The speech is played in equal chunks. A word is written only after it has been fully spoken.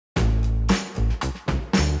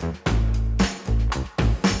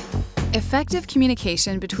Effective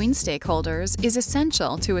communication between stakeholders is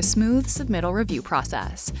essential to a smooth submittal review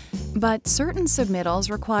process. But certain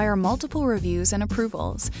submittals require multiple reviews and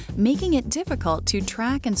approvals, making it difficult to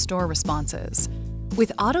track and store responses.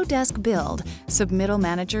 With Autodesk Build, submittal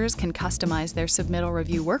managers can customize their submittal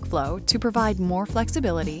review workflow to provide more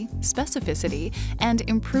flexibility, specificity, and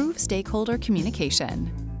improve stakeholder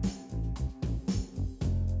communication.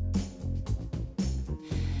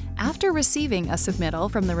 After receiving a submittal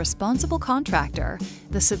from the responsible contractor,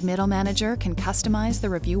 the submittal manager can customize the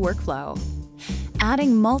review workflow.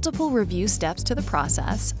 Adding multiple review steps to the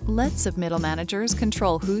process lets submittal managers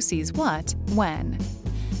control who sees what, when.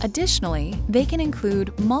 Additionally, they can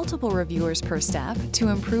include multiple reviewers per step to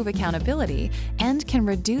improve accountability and can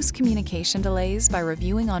reduce communication delays by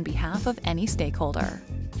reviewing on behalf of any stakeholder.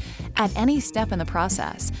 At any step in the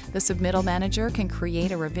process, the submittal manager can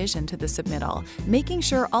create a revision to the submittal, making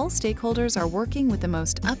sure all stakeholders are working with the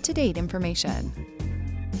most up-to-date information.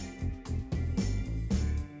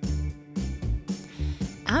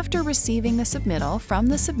 After receiving the submittal from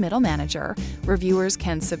the submittal manager, reviewers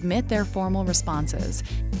can submit their formal responses,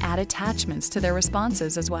 add attachments to their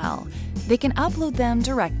responses as well. They can upload them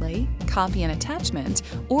directly, copy an attachment,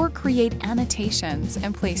 or create annotations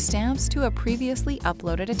and place stamps to a previously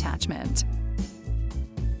uploaded attachment.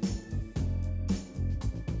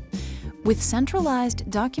 With centralized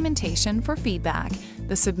documentation for feedback,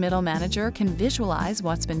 the submittal manager can visualize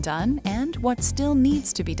what's been done and what still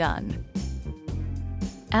needs to be done.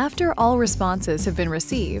 After all responses have been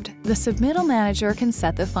received, the submittal manager can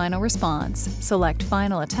set the final response, select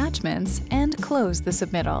final attachments, and close the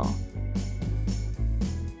submittal.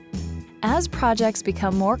 As projects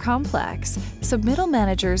become more complex, submittal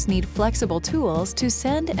managers need flexible tools to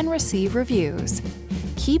send and receive reviews.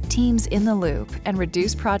 Keep teams in the loop and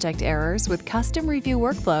reduce project errors with custom review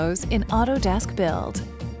workflows in Autodesk Build.